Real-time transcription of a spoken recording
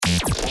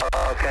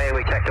Okay,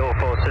 we checked all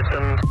 4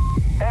 systems.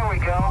 There we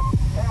go.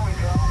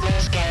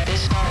 Let's get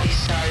this party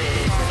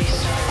started.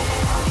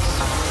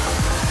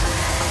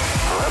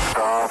 Let's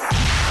go.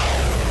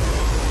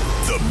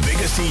 The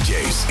biggest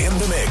DJs in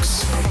the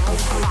mix.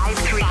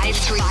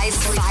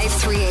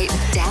 538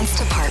 Dance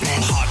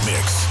Department.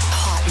 HotMix.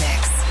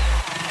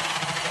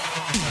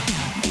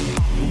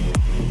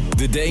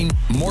 De Deen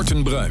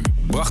Morten Breum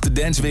bracht de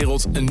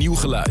dancewereld een nieuw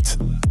geluid.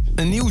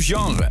 Een nieuw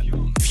genre.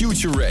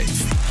 Future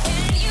Rave.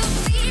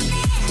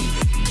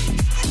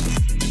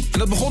 En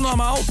dat begon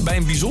allemaal bij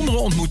een bijzondere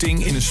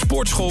ontmoeting in een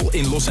sportschool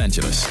in Los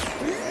Angeles.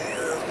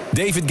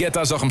 David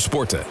Guetta zag hem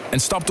sporten en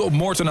stapte op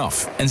Morten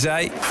af en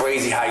zei...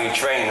 Crazy how you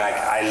train, like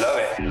I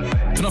love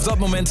it. Vanaf dat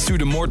moment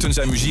stuurde Morten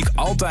zijn muziek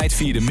altijd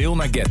via de mail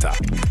naar Guetta.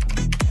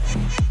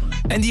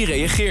 En die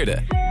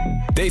reageerde.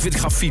 David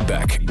gaf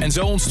feedback en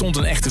zo ontstond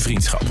een echte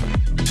vriendschap.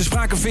 Ze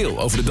spraken veel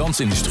over de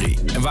dansindustrie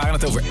en waren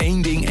het over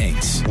één ding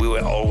eens. We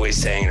were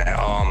always saying like,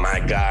 oh my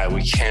god,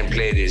 we can't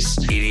play this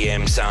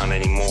EDM sound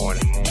anymore.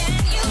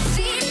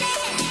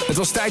 Het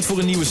was tijd voor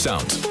een nieuwe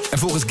sound. En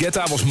volgens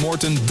Guetta was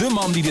Morten dé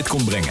man die dit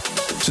kon brengen.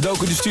 Ze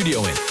doken de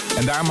studio in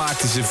en daar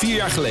maakten ze 4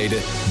 jaar geleden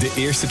de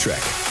eerste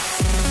track.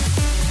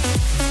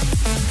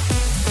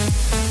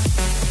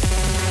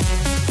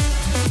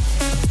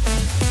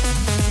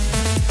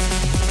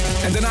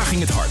 En daarna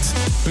ging het hard.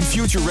 Hun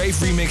Future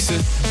Rave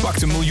remixen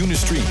pakten miljoenen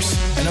streams.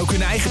 En ook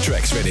hun eigen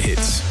tracks werden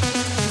hits.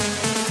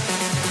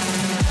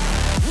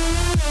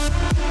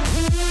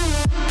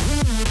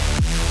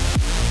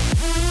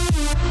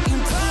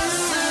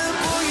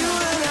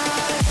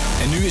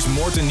 En nu is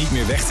Morten niet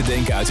meer weg te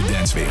denken uit de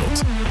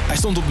dancewereld. Hij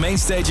stond op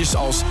mainstages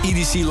als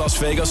EDC Las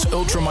Vegas,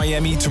 Ultra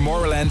Miami,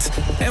 Tomorrowland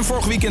en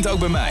vorig weekend ook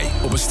bij mij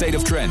op een State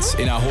of Trance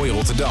in Ahoy,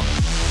 Rotterdam.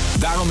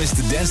 Daarom is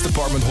de Dance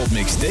Department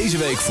HotMix deze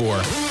week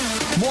voor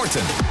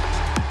Morten.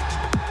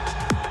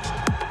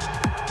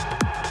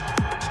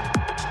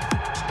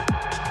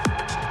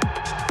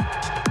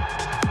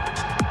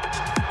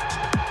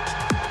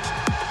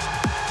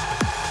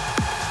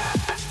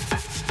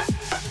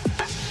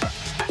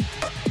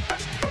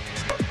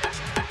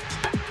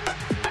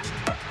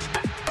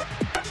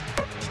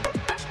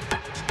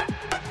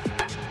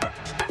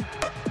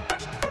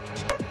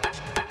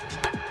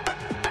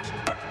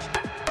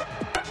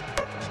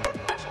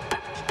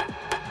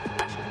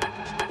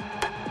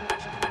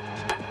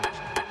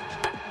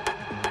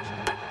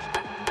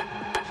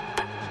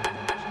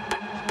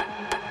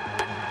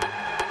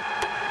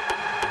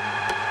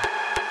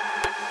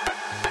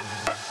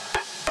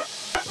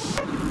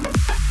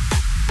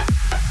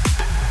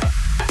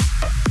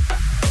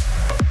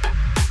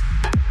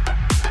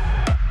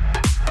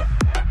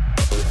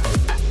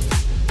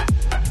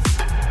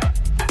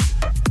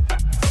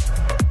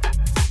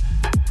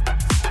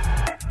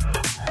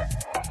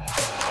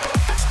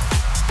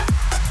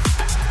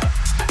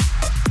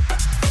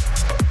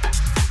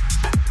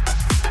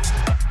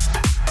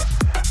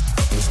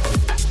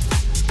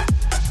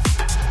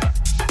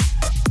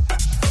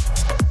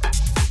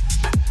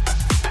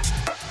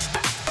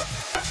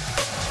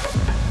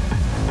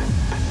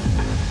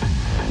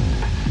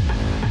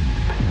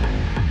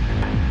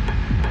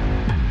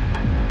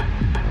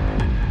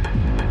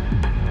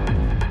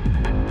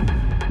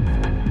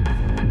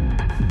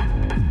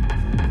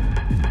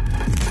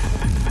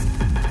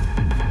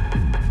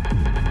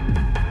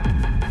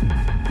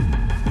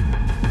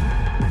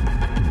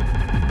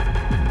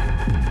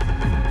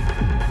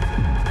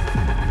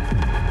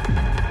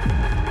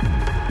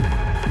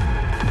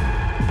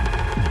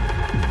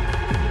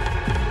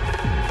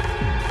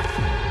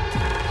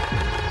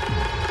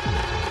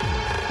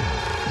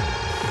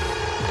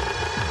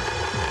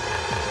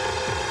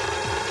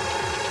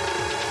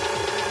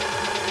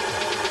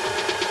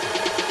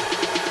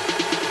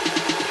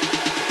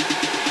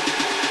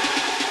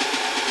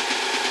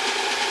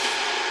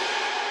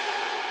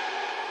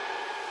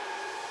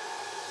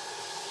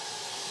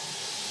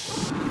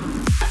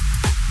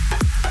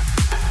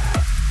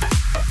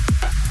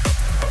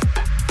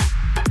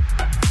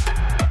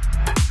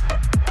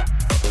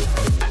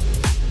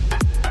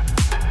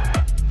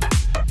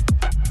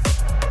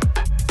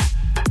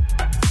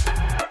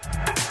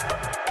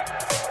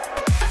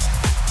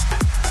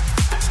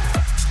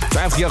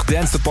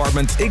 Dance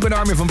Department. Ik ben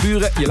Armin van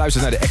Buren. Je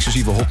luistert naar de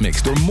exclusieve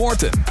HotMix door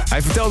Morten.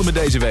 Hij vertelde me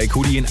deze week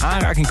hoe hij in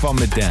aanraking kwam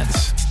met dance.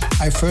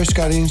 I first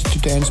got into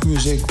dance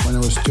music when I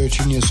was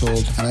 13 years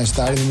old and I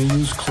started in a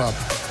youth club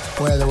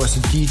where there was a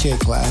DJ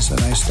class and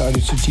I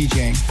started to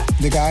DJing.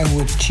 The guy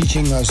who was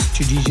teaching us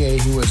to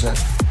DJ, he was an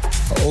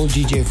old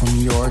DJ from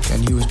New York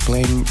and he was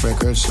playing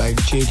records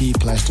like JD,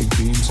 Plastic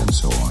Dreams and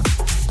so on.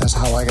 That's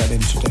how I got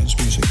into dance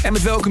music. En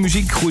met welke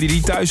muziek groeide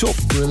hij thuis op?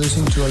 We were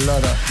listening to a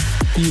lot of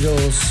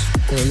Beatles,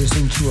 we were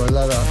listening to a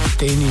lot of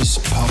Danish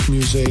pop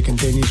music and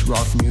Danish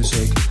rock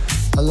music.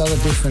 A lot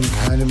of different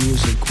kind of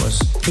music was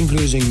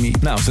influencing me.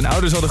 Nou, zijn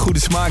ouders hadden goede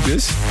smaak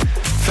dus.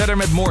 Verder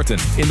met Morten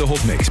in de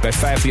HotMix bij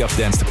 538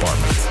 Dance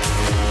Department.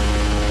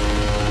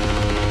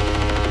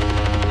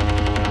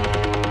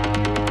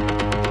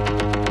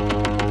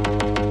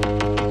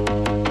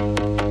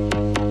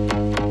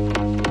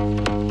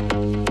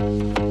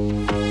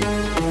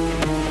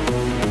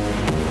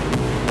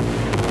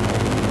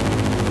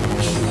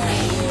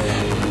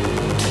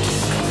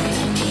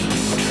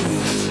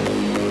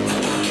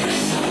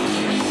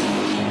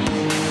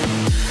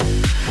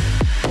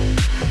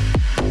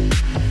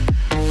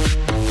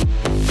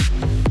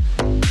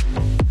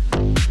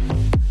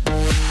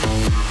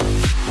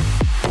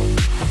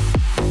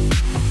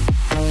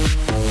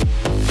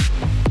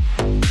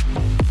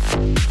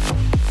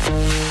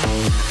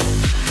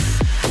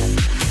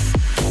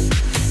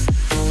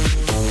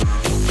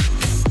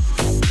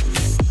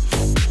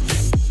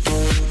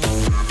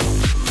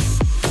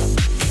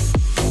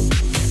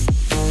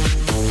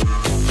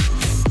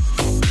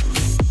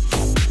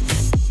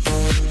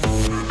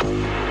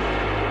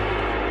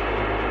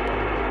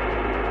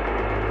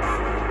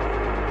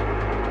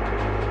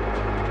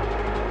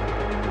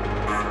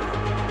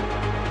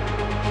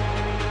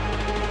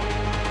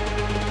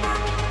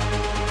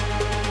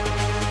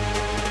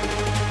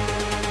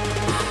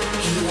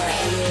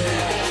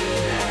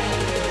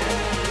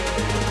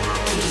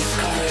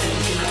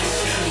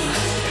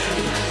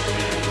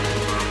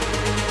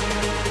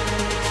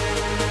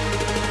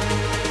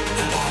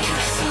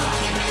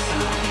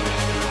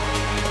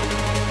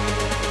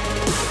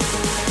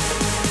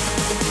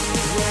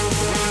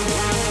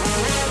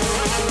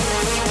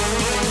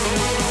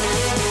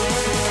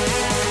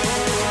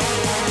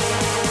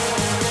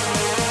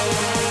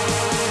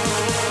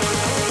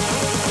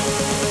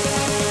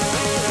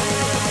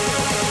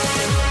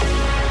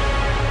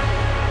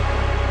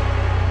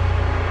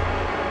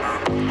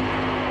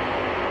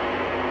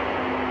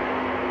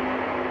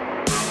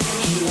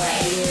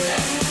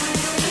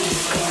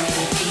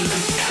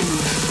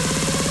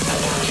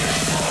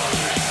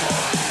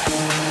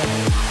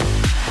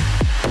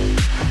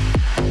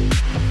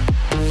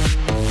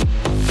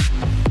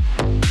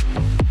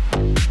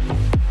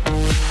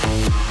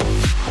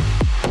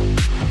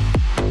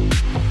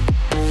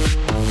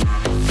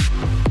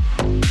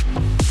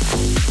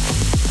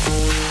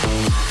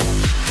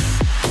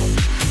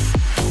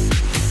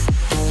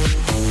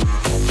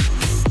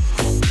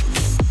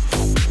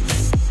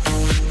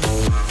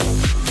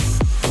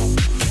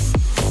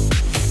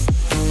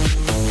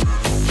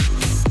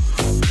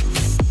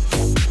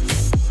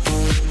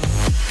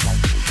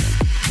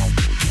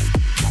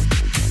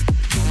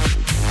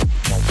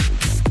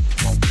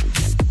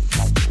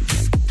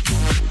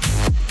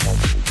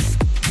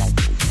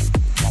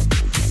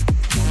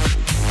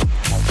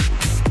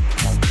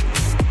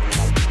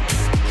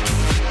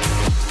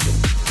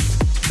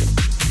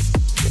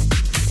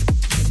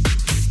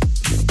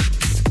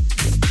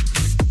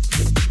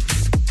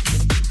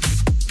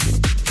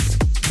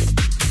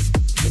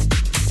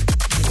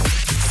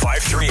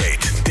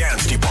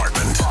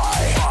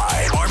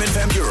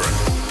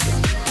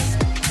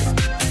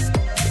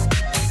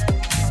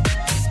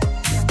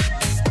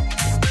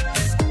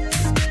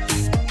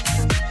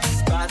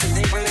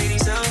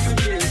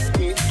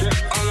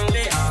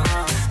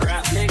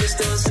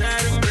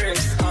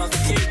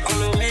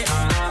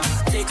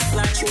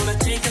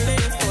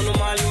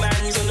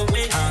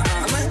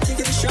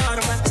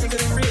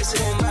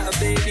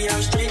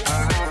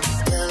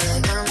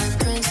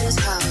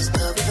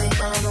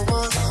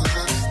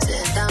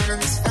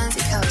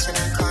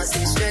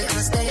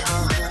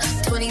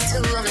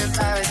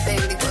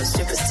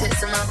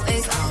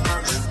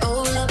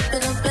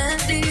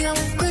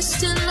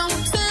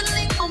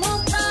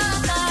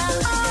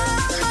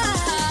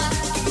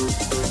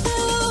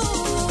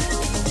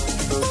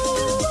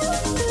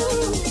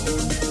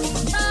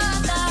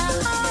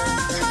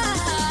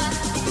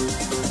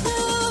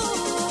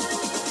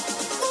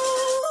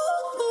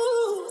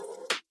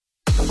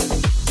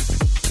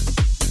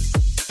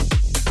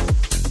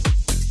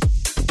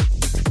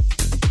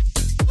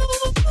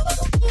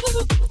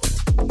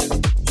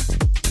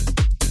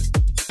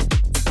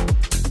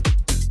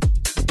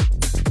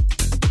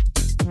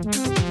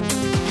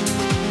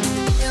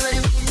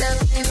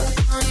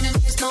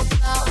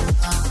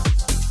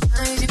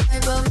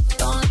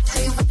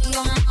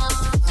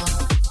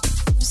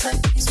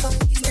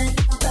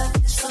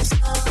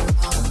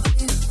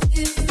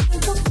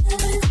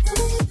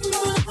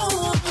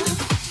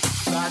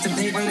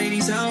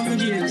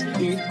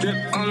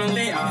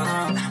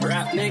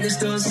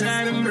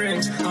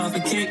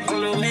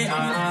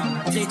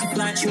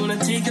 She wanna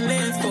take a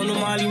lift on the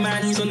Molly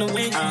man, he's on the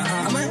way.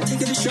 I might take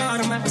it a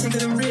shot, I might take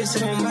it a risk. It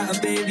don't matter,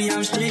 baby,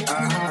 I'm straight.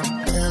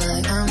 Feel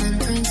like I'm in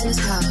Prince's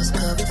house,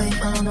 purple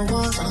paint on the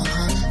walls.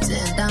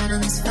 Sitting down on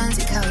this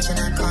fancy couch and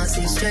I can't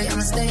see straight.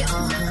 I'ma stay.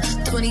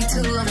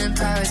 22, I'm in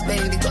Paris,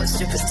 baby. Got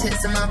strippers'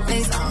 tits in my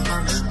face.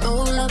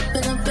 Roll up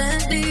in a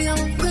Bentley, I'm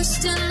a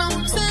Christian,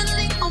 I'm a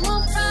Fendi, I'm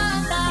a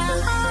Prada.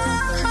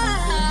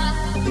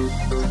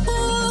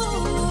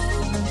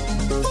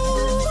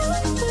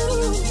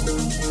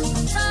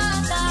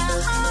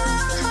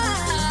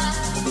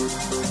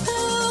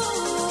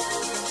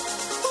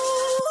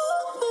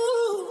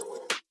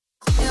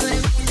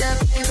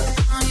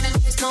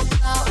 No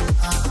power,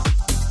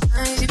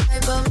 easy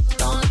paper,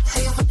 don't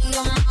hate for the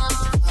amount.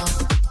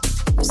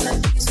 It's like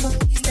piece for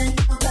piece, then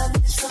you got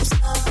this from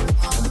stuff.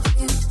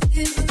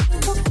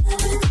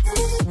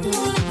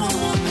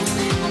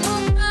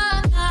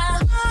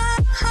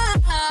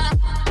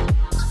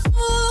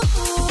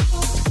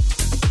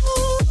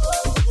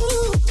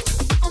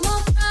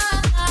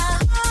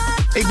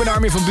 Ik ben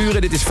Armin van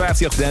Buren, dit is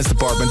 58 Dance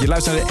Department. Je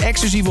luistert naar de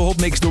exclusieve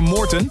HotMix door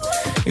Morten.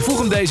 Ik vroeg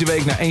hem deze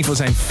week naar een van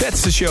zijn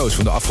vetste shows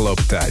van de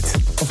afgelopen tijd.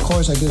 Of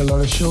course, I did a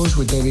lot of shows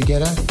with David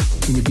Guetta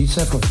in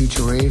Ibiza for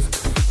Future Rave.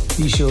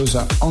 These shows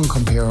are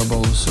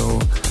uncomparable, so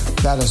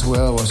that as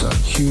well was a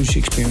huge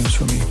experience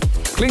for me.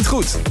 Klinkt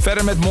goed.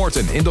 Verder met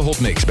Morten in de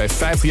HotMix bij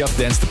 58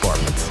 Dance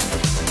Department.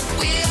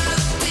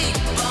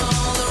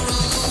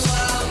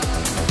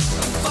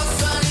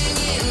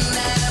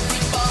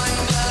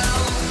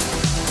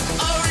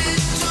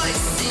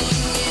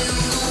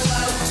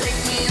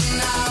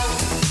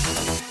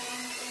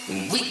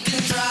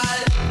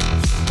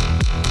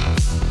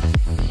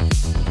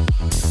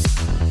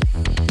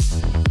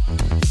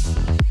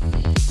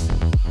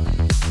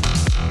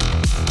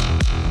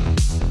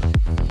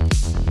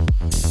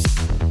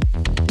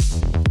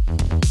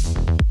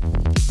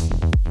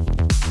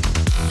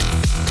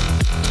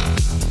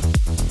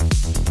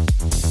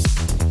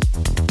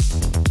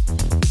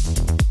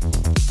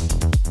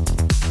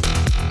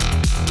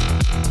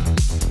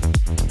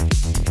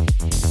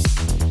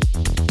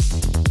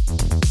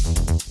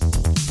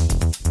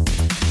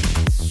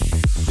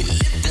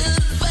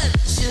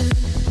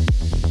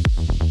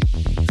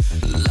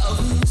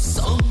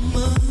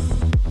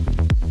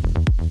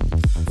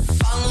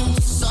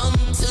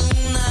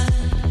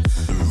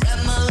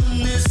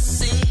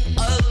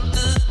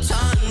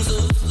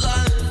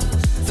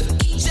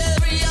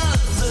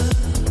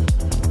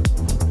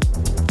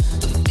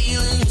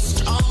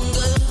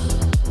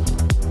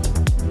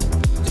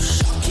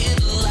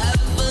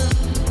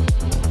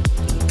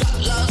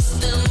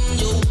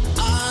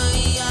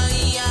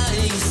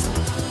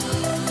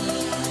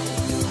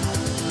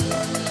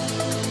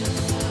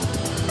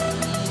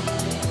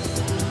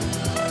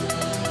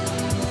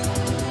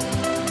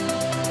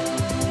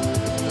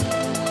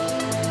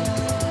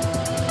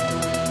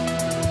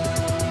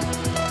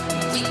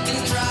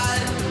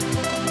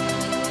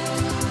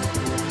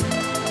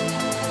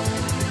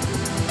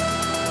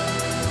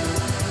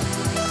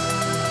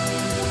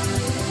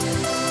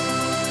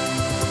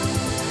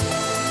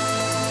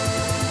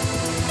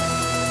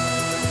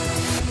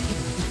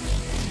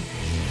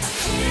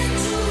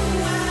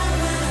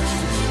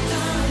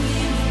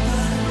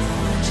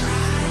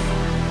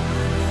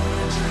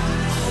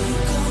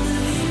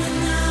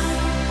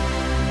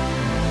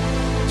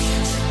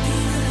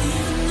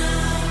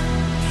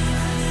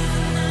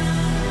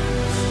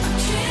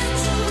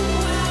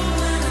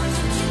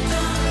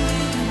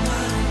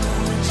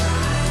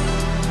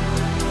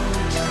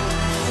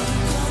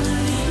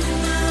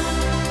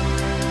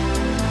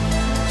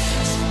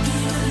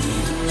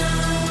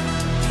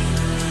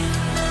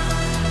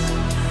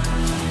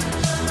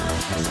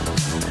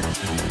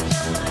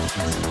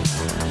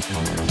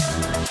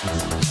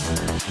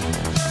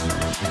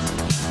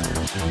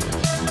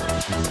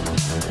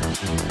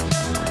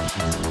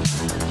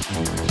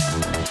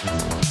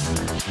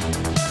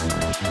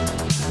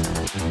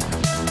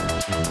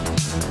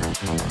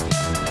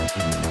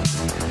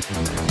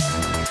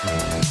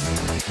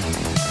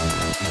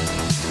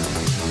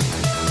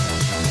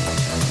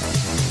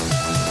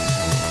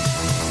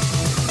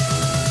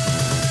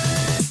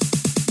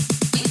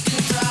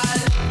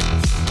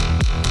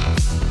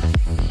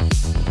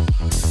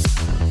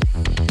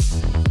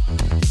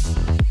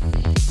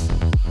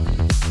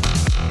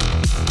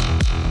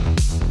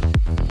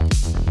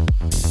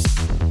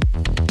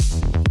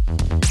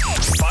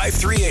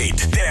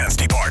 Dance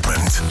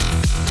Department.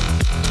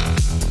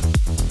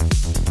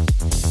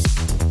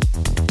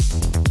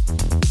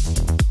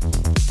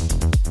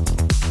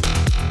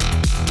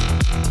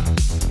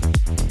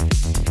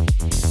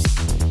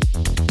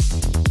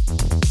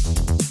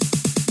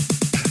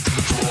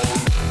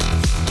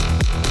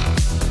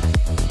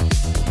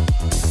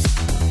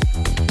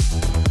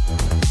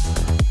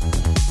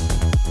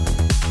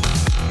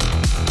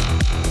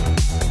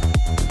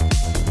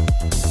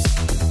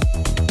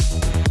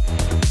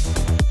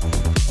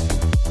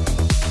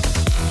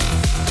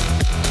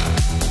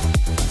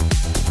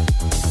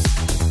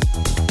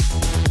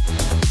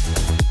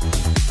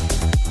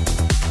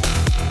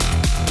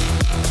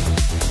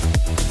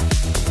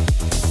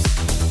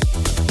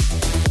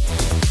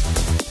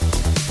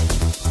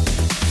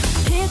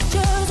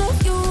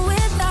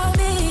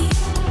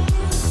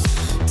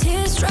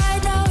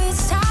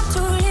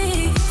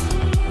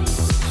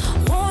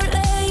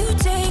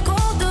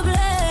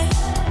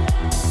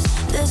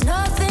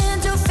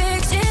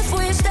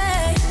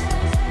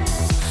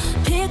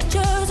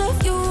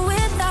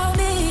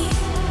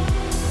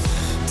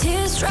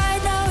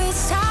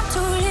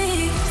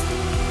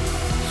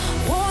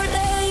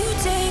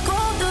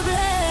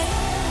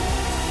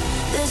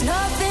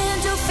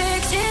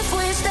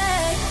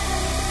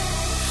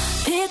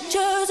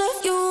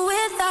 you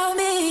without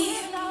me.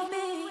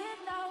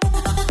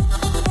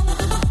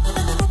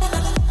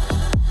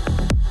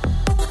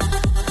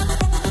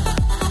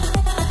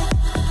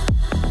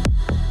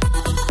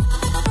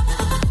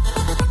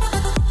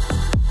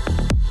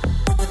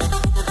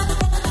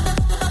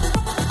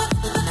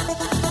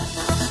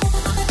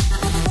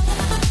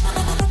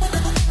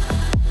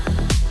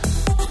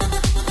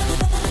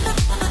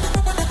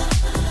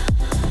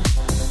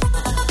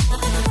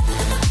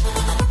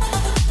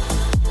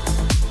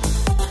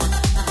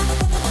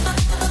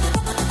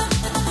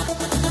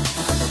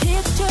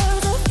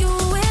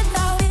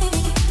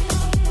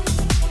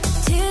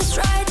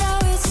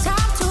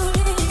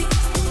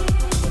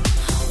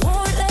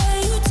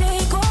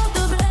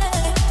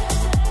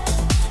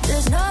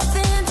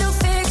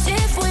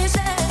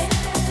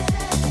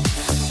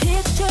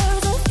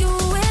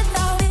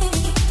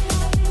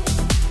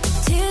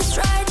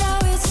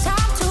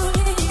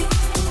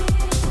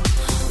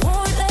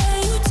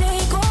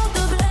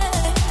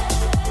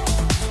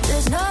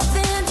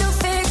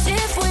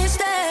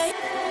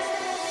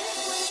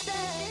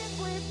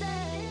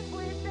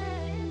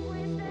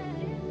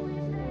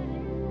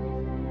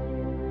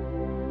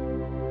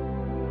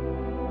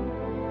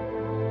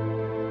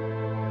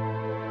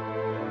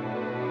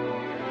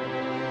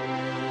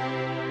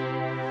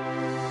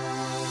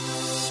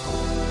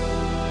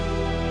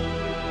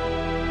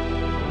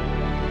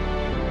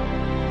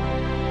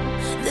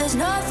 There's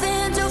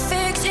nothing to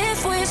fix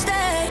if we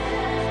stay.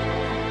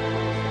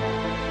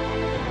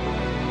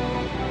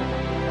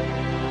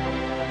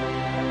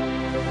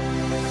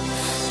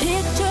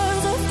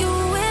 Pictures of you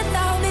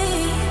without me.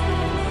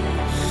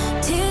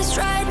 Tears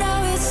right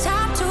now, it's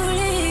time to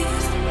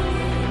leave.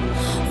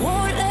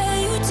 Won't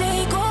let you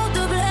take all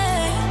the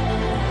blame.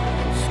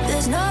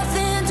 There's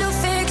nothing to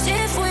fix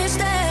if we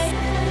stay.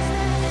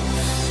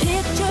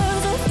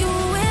 Pictures of you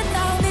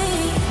without me.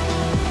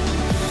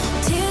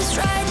 Tears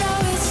right now.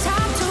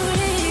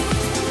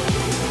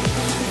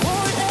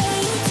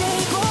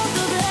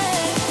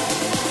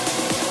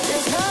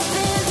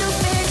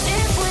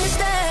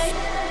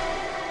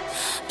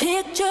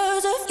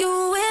 Pictures of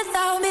you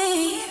without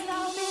me.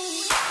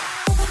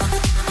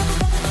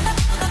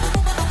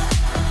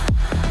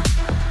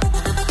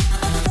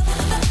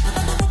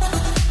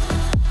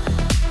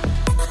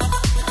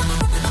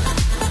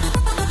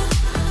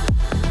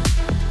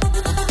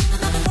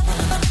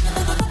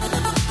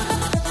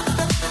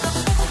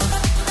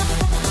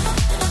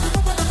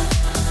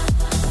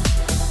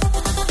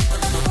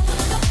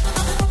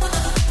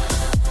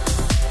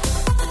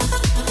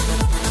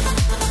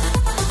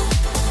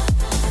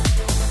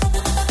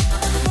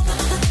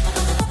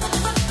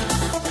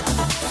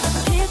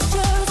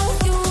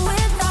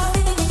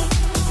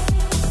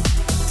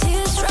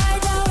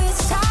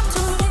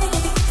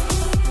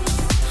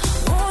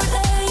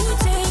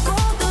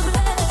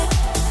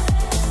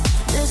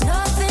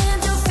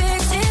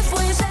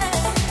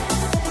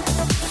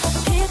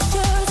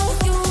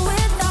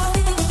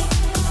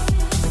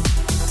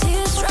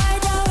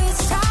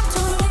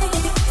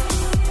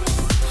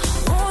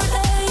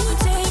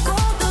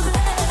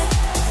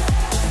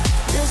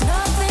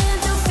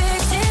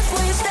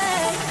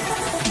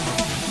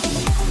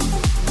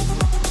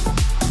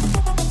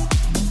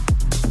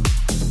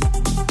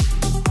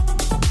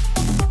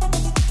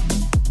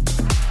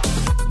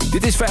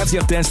 Dit is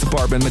 50 Dance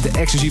Department met de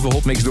exclusieve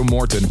hotmix door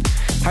Morten.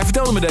 Hij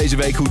vertelde me deze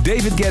week hoe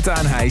David Guetta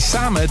en hij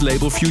samen het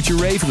label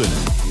Future Rave runnen.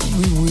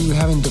 We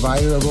haven't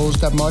divided our roles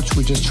that much.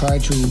 We just try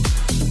to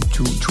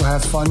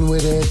have fun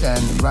with it.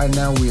 And right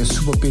now we are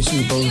super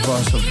busy, both of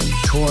us,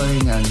 of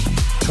touring and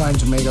trying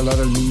to make a lot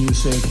of new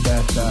music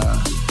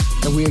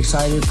that we're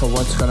excited for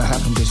what's going to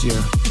happen this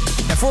year.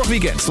 En vorig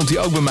weekend stond hij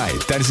ook bij mij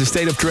tijdens de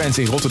State of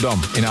Trance in Rotterdam,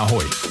 in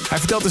Ahoy. Hij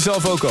vertelt er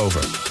zelf ook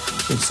over.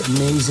 It's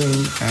amazing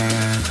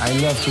and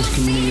I love this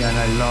community and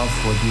I love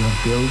what you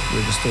have built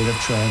with the State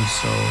of Trance.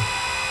 So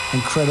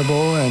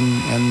incredible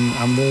and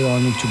I'm very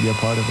honored to be a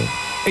part of it.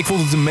 Ik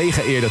vond het een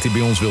mega eer dat hij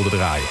bij ons wilde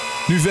draaien.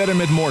 Nu verder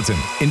met Morten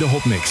in de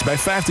hotmix bij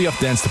 50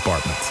 Dance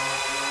Department.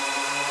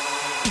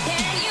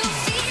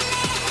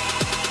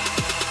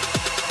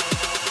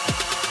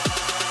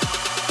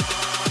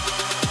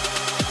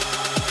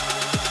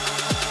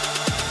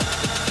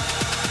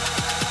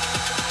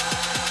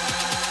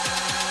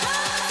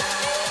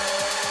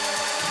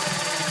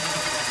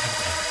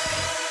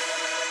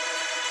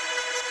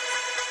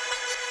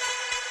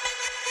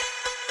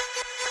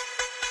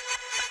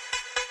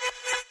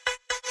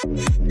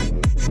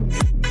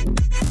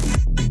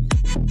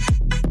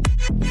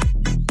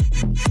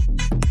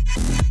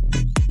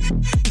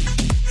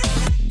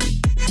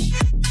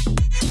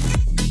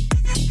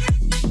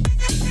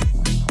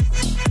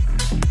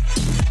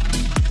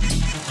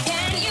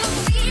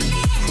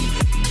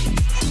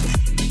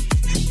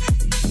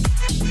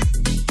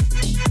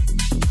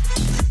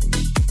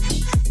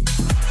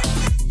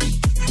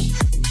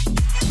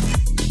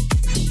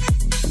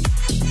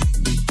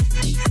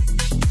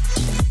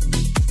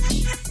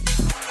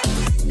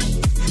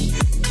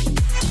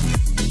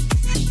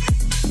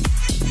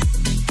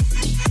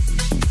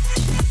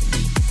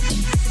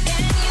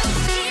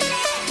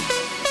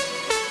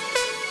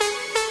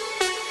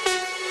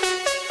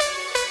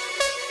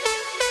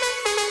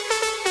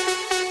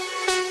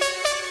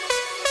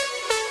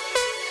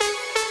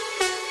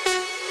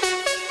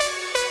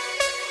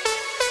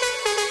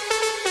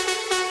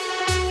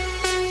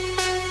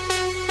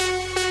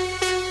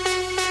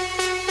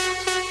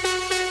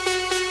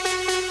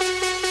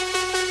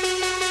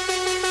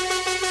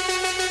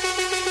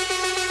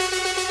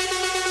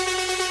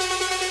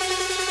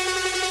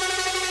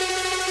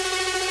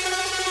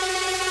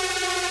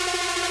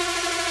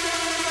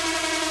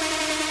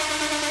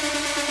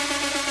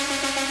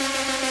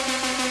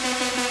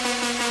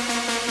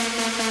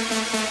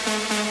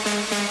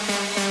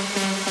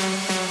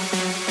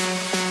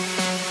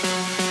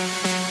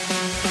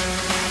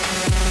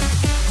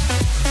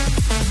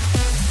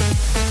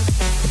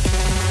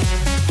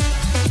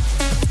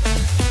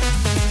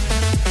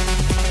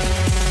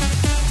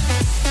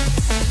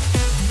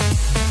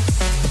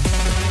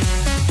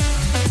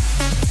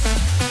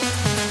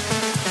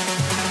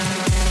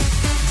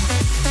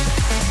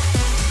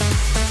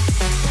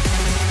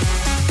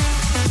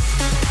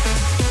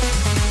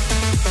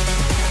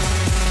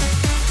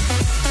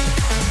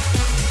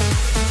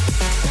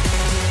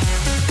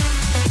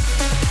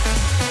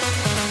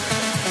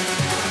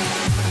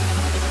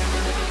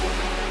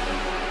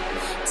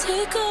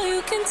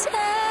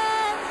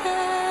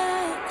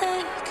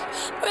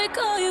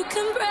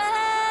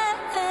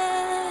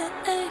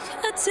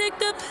 take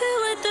the pill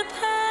with the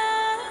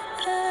pain.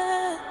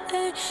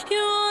 You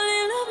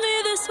only love me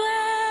this way.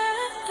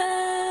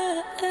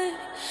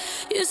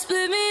 You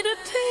split me to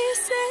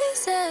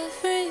pieces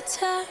every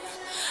time,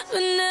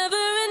 but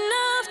never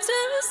enough to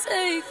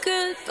say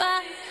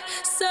goodbye.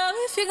 So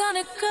if you're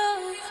gonna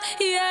go,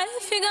 yeah,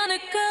 if you're gonna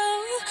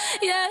go,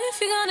 yeah,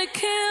 if you're gonna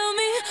kill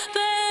me,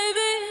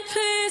 baby,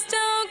 please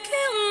don't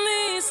kill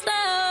me slow.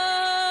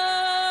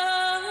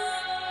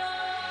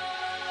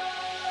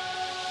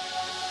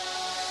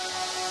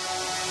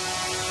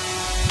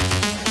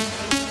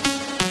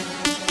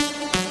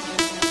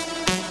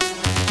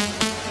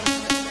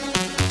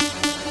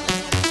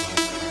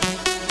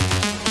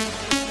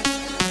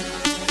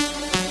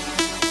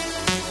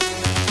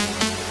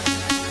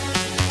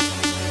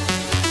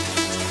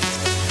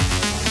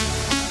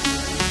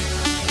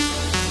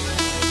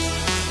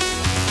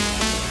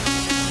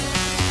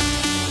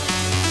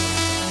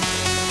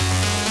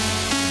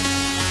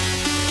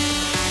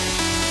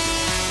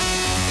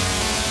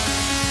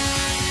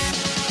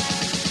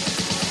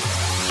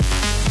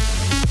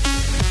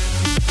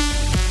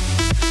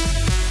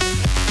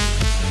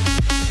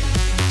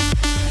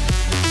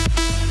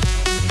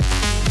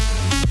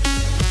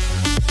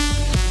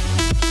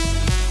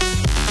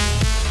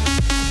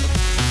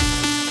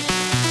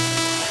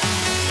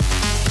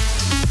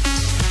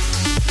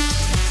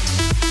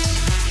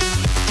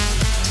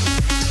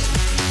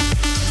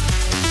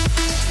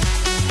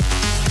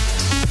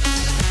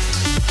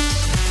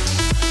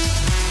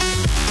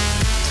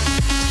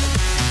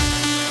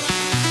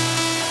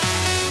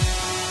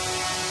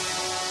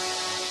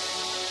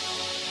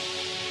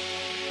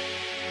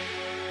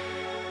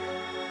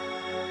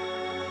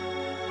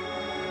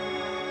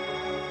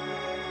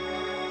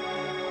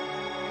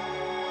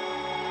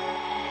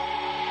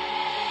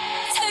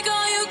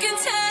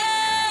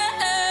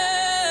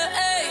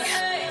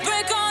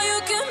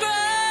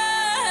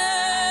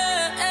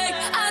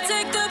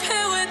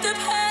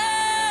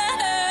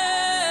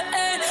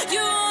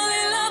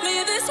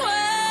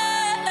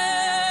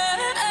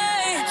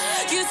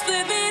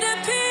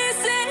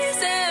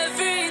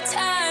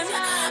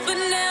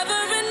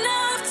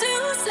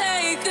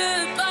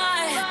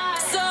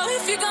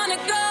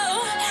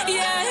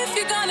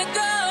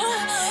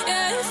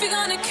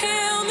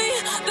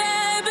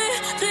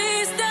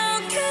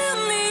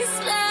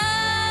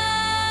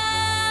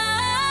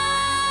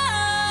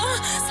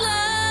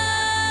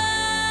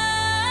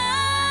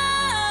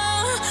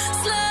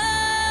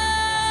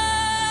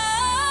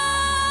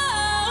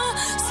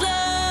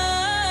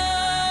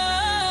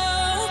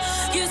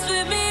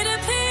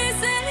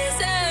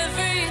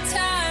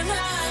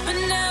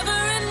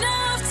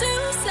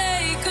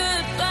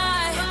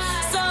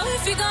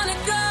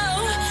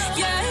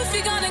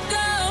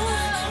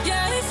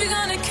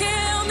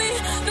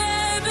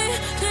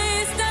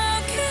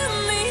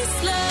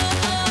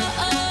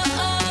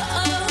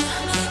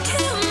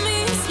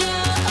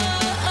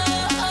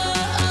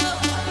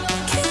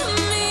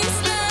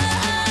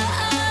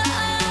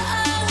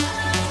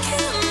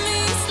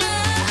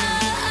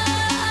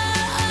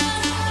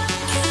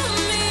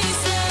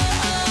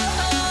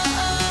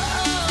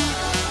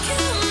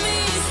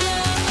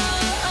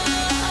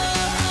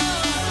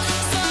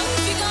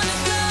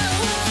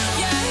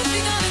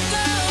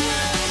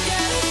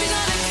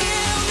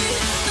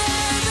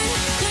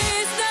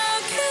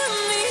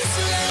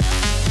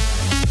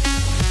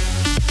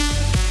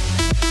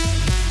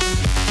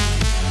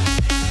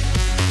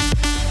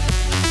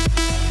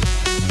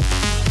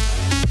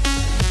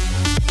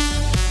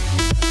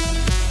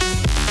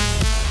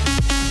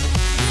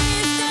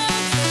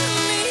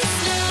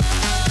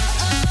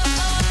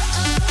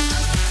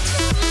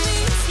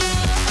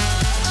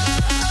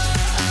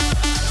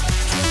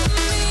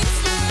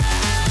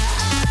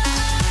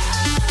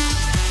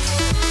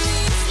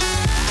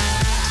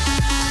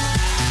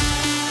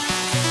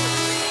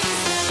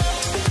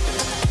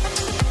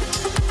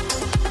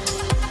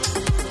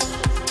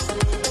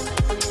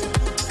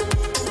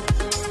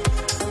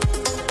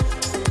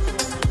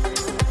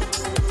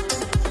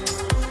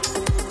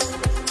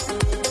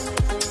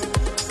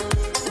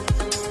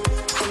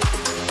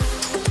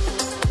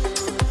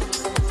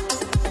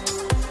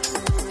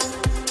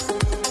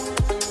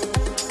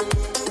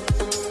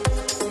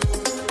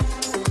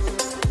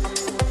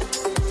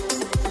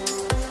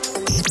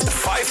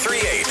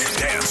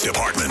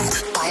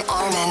 Department by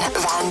Armin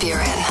van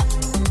Buren.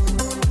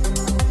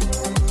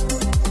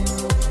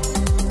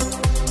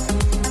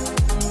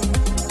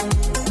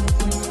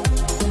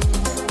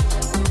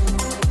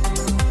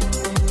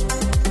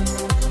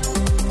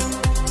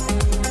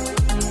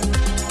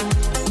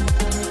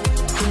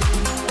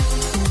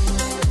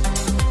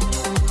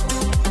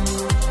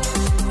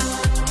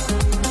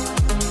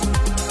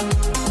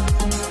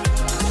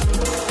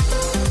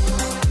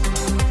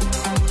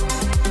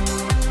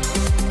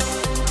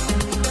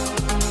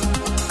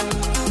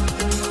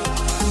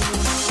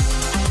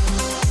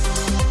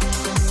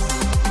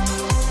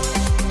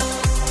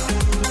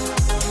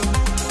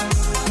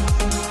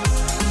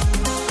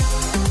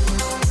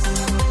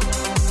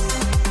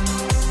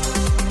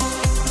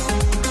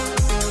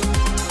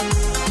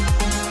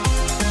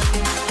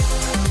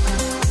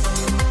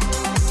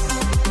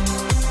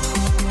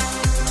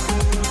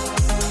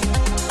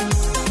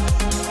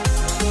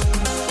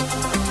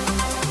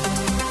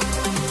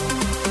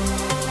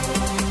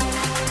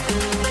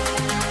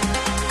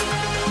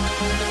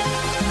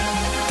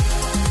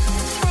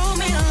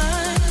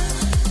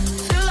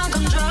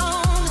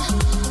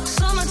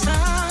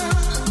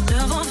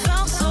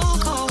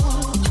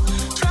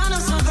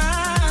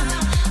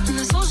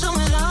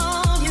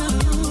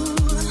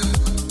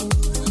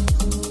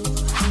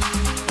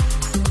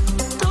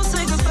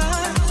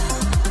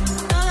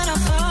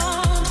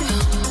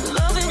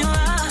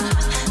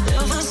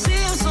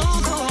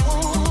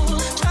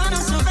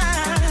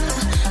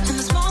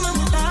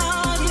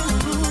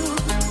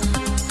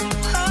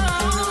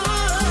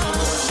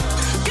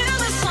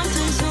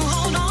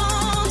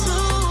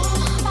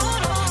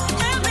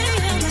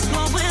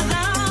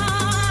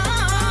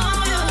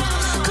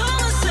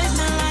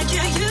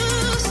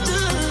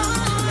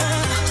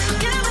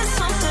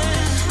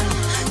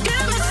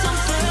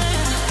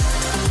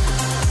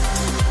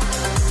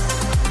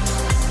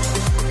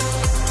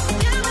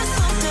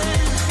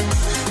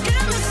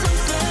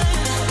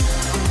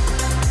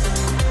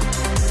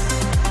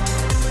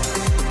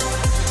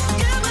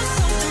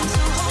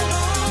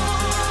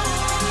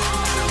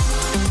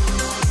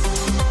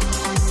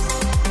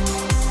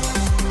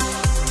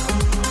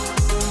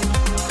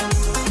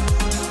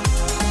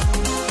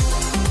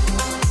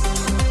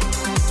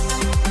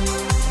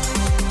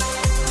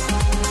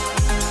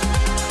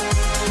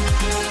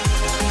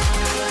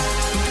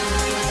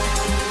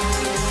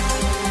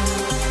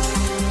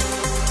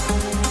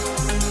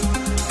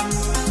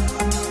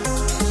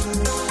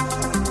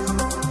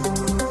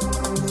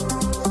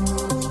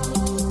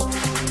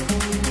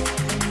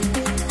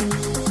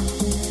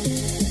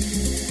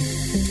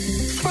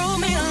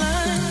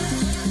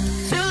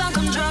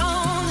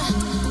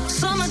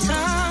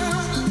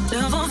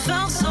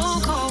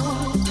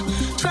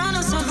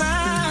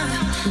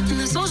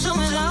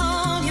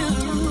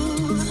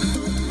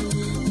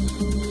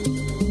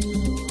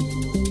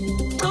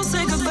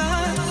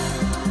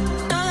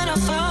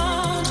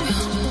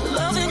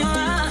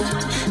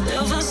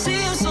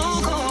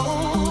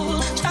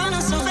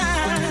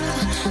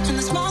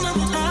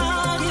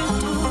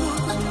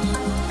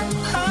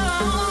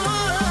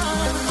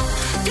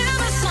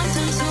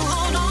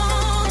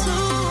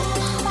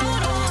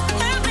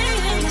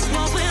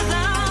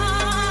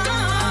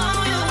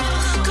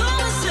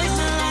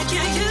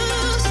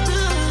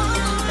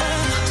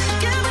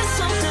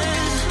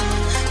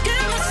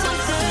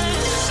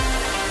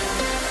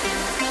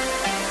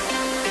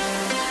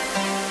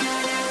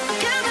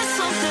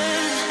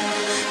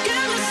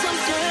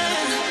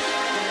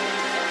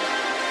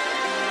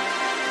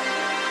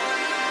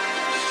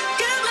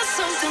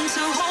 to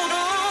hold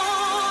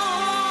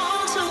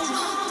on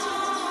to.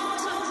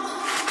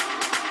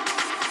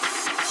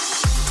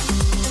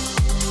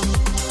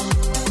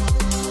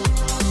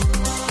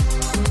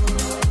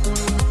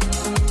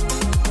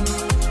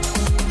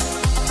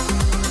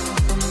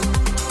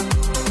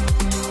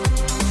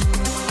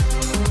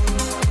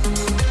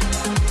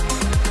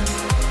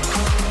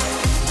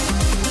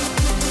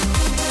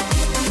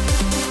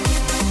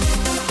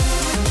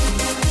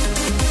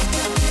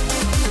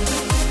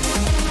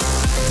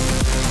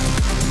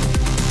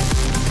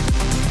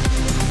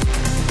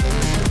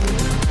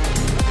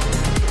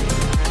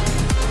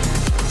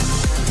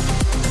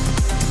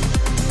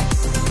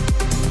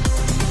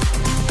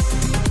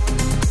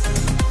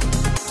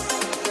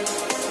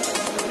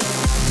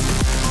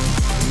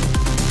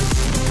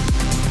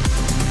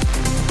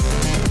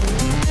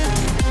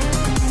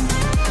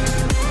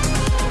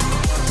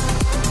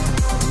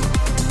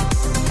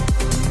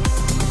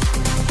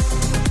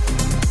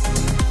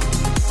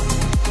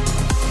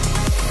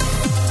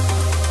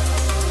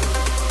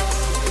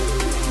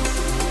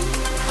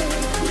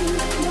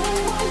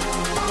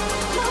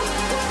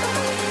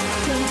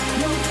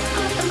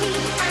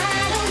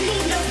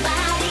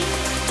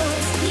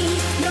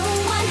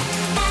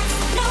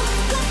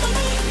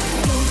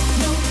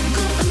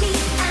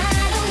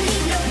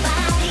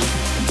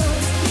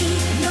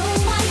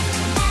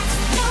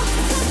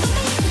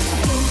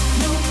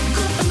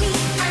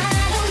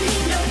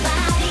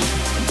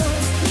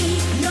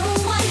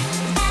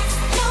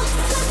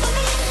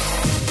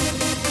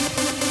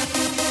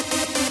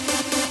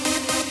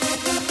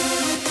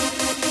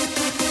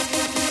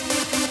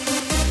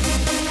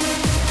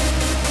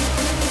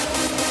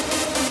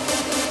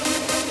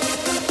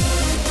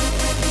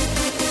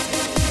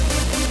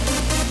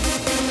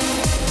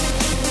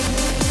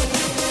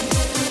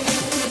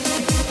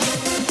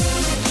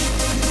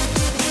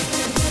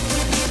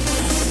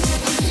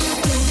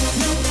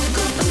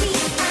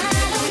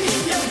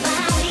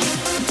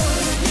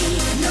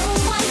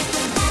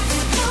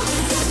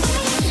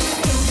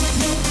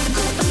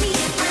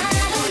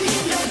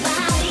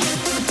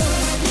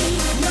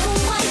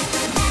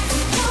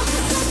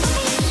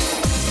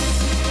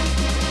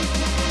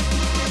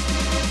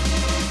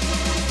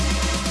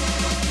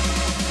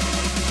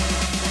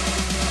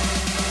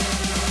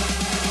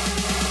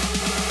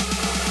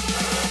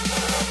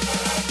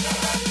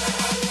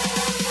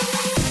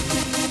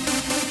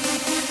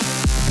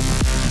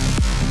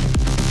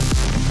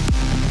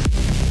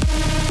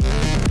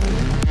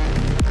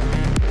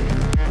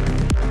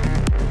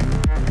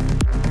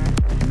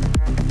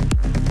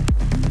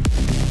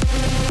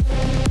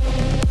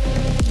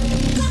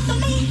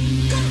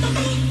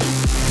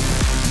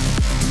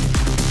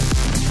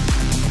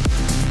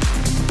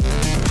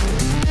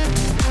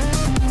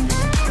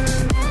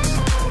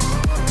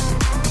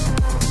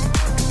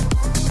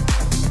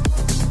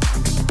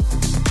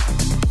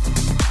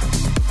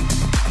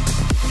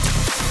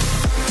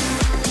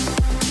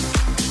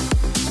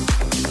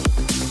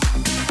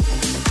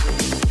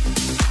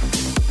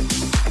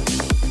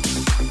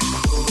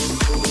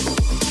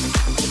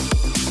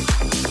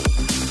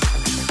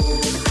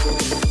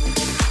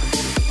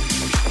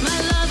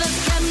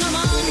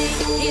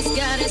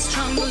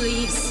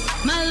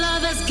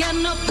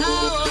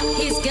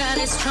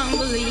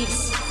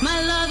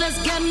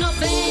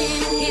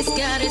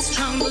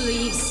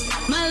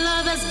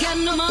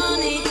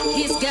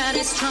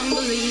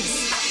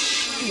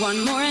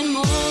 One more and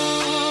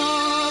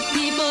more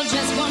people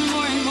just want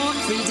more and more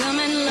freedom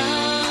and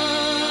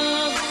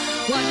love.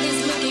 What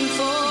is looking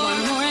for?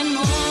 One more and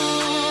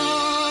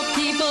more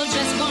people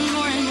just want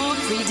more and more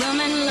freedom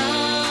and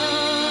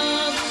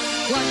love.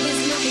 What is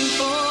looking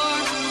for?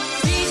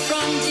 Free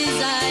from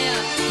desire,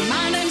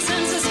 mind and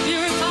senses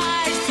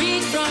purified. Free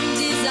from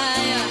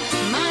desire,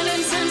 mind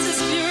and senses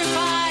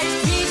purified.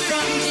 Free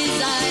from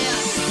desire,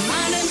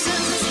 mind and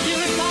senses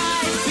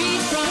purified. Free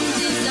from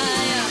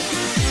desire.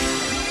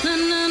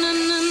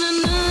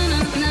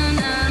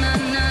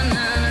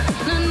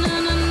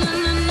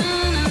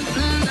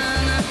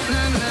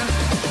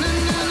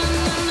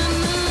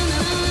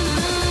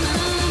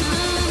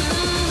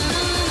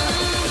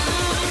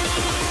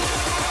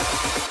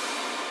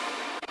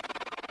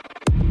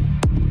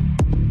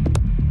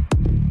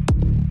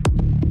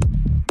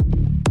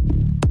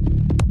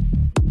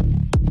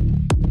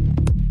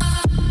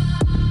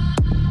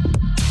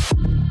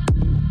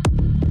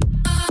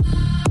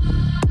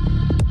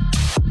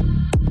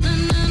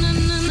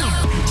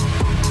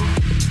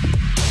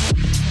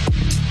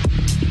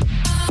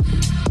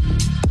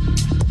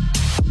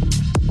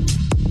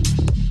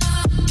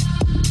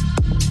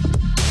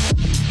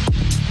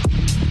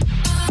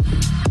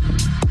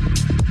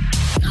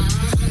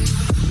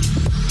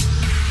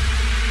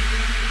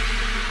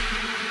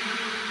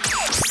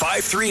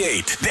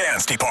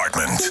 Dance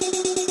Department.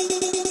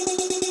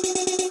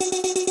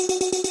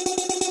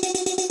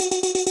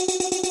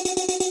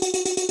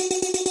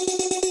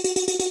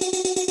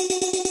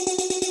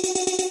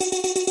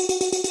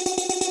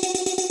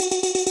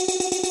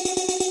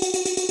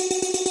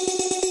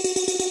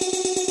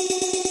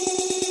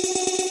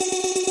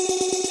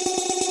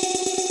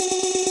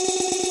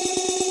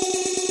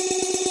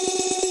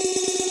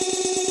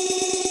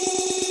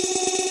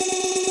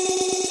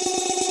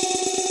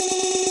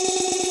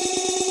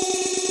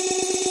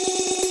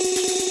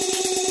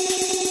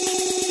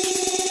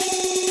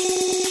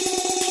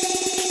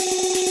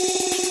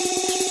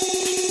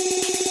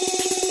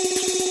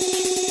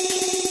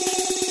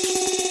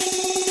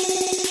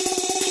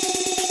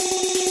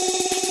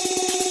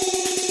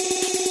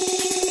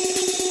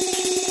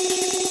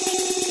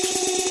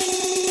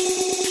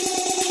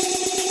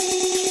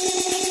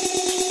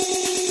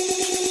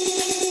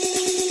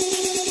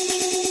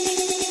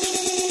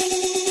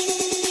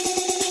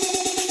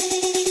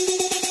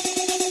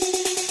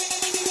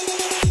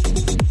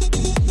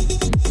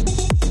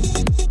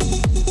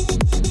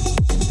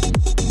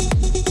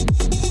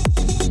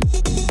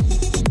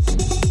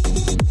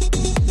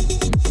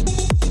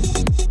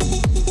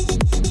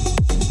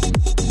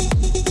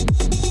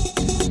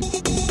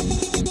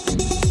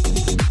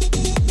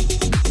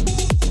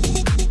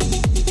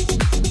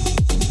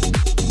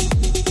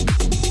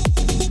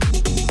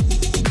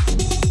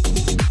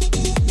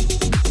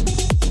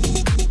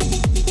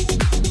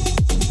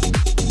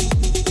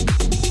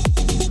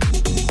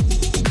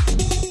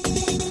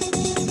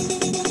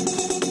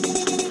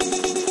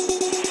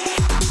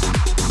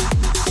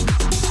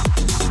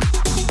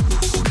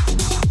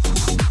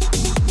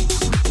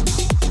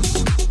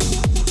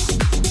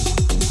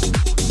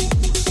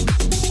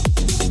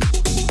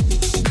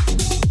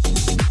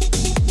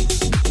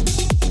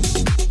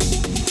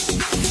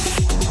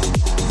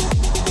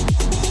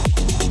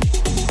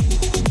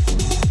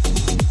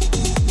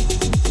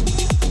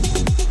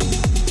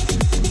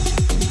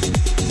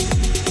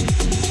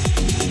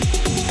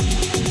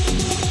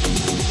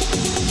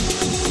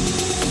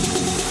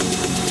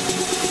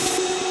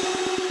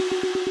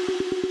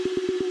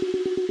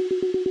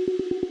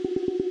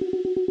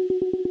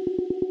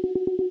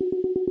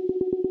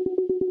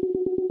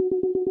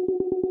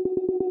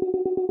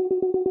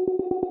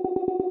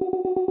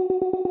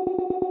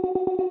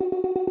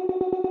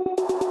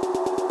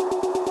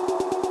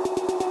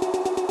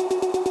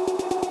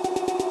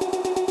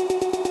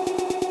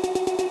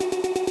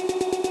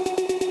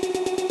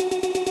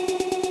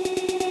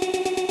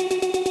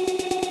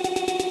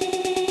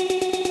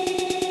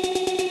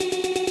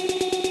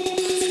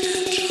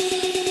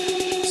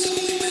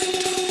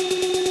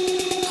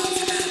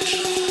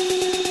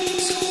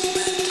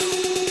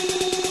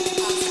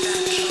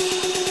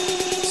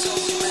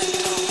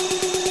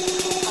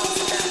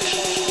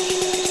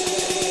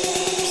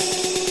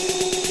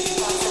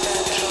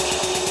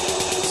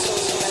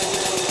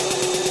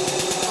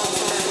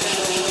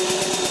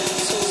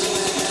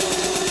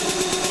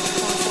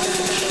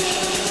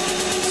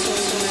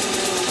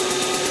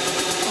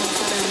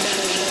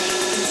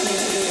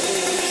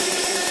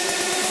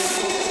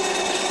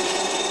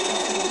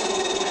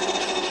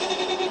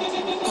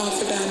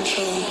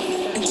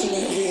 control,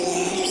 intimate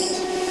relapse.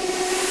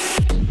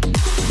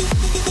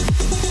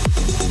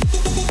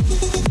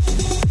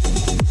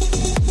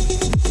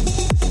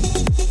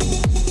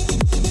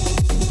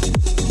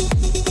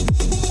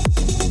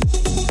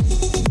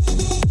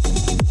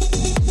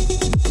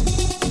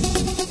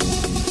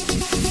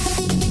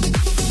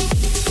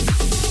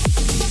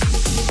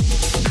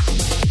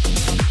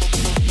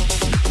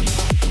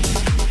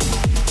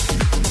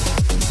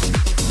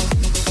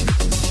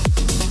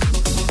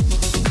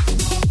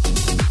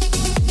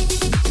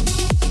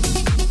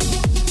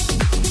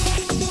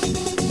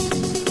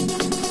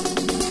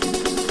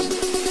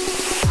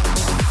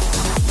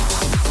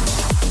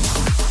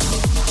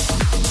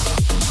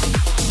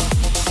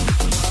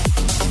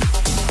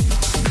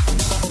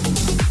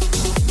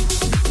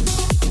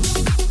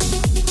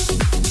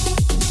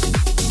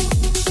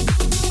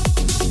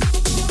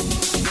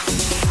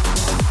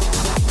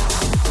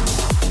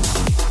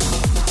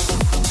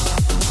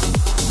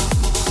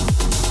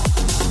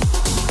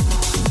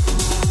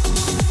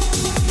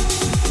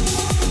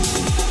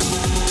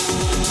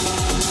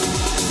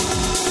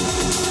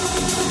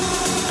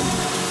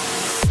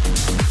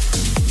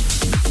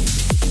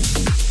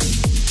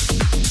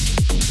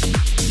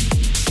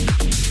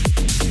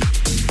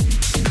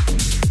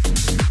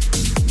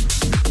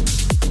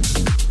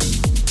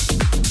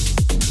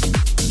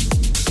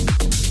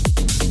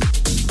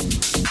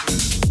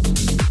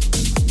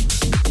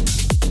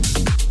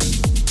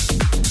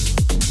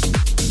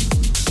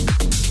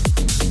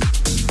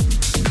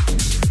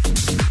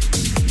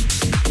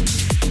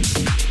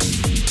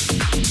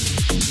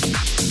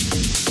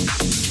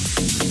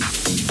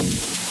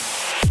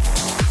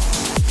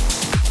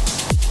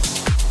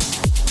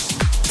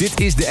 Dit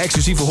is de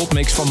exclusieve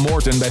hotmix van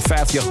Morten bij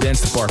 538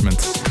 Dance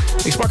Department.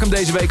 Ik sprak hem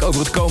deze week over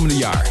het komende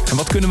jaar. En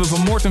wat kunnen we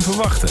van Morten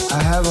verwachten?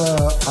 I have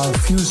a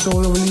few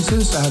solo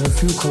releases. I have a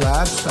few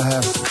collabs. I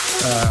have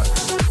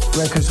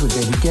records with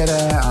David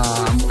Guetta.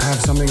 I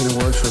have something in the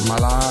works with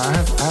Malar.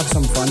 I have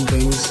some fun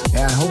things.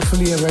 Yeah,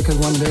 hopefully a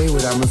record one day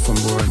with Armin van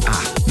Buuren.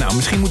 Nou,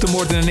 misschien moeten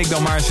Morten en ik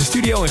dan maar eens de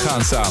studio in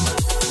gaan samen.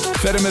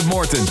 Verder met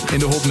Morten in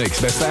de hotmix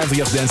bij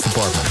 538 Dance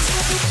Department.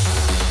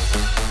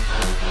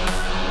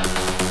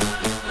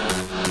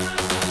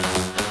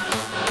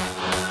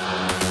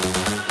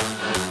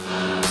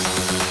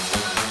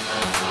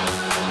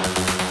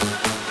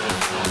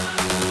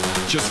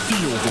 Just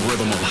feel the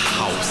rhythm of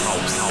house.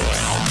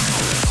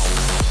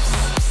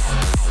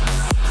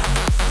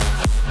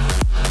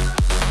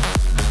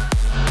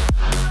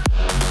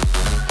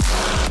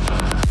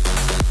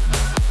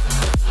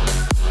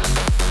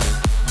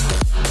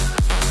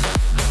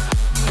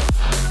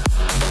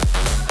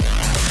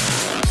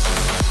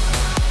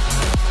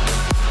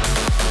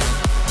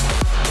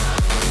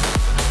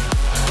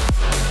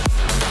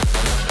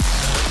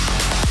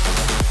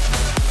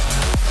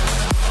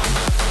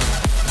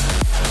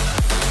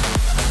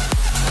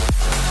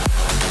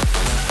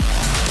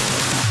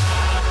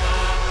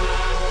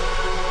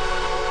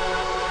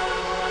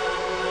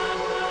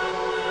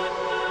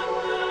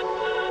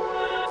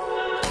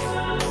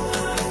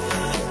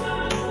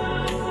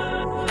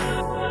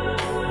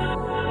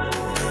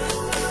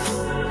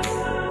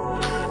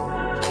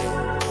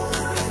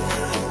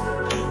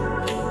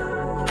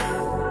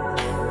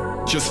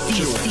 Just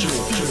feel. Just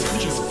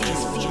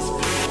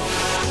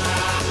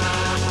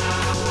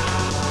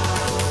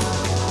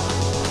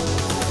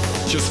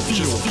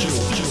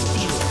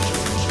feel.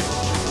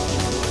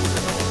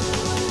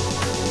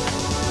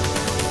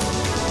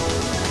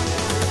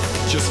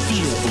 Just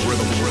feel the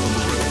rhythm.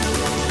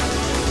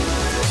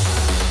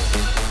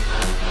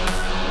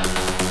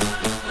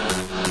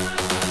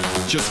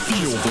 Just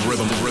feel the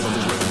rhythm.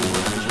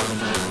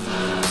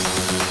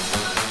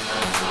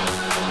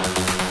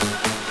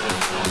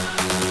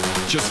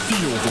 Just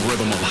feel the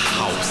rhythm of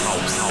house.